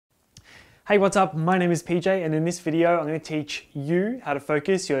Hey, what's up? My name is PJ, and in this video I'm going to teach you how to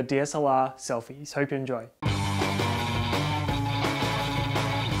focus your DSLR selfies. Hope you enjoy.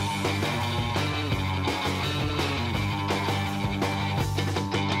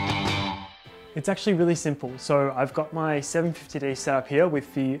 It's actually really simple. So I've got my 750D set up here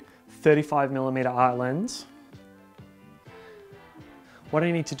with the 35mm art lens. What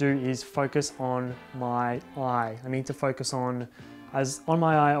I need to do is focus on my eye. I need to focus on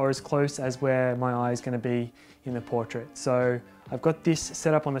my eye or as close as where my eye is going to be in the portrait. So I've got this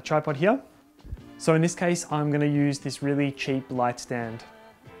set up on the tripod here. So in this case, I'm going to use this really cheap light stand.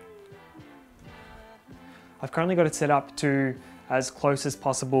 I've currently got it set up to as close as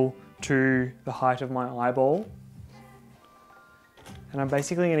possible to the height of my eyeball. And I'm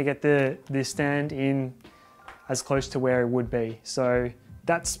basically going to get the stand in as close to where it would be. So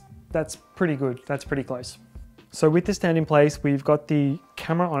that's pretty good. That's pretty close. So with the stand in place, we've got the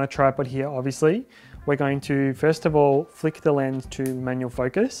camera on a tripod here, obviously. We're going to, first of all, flick the lens to manual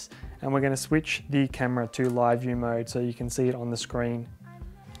focus, and we're going to switch the camera to live view mode so you can see it on the screen.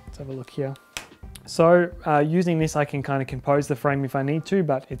 Let's have a look here. So using this, I can kind of compose the frame if I need to,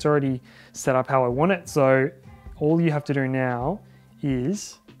 but it's already set up how I want it. So all you have to do now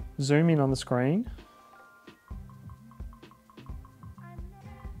is zoom in on the screen.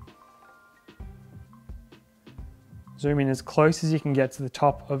 Zoom in as close as you can get to the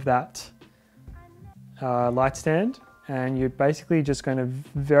top of that light stand, and you're basically just going to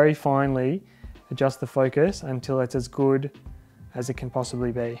very finely adjust the focus until it's as good as it can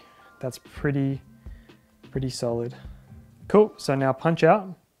possibly be. That's pretty solid. Cool, so now punch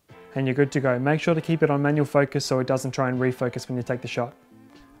out and you're good to go. Make sure to keep it on manual focus so it doesn't try and refocus when you take the shot.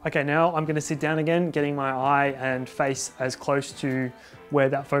 Okay, now I'm going to sit down again, getting my eye and face as close to where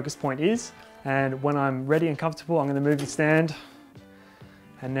that focus point is. And when I'm ready and comfortable, I'm going to move the stand.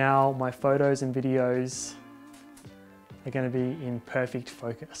 And now my photos and videos are going to be in perfect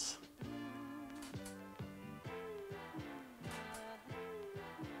focus.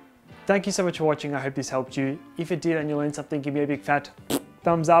 Thank you so much for watching. I hope this helped you. If it did and you learned something, give me a big fat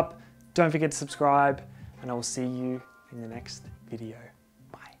thumbs up. Don't forget to subscribe, and I will see you in the next video.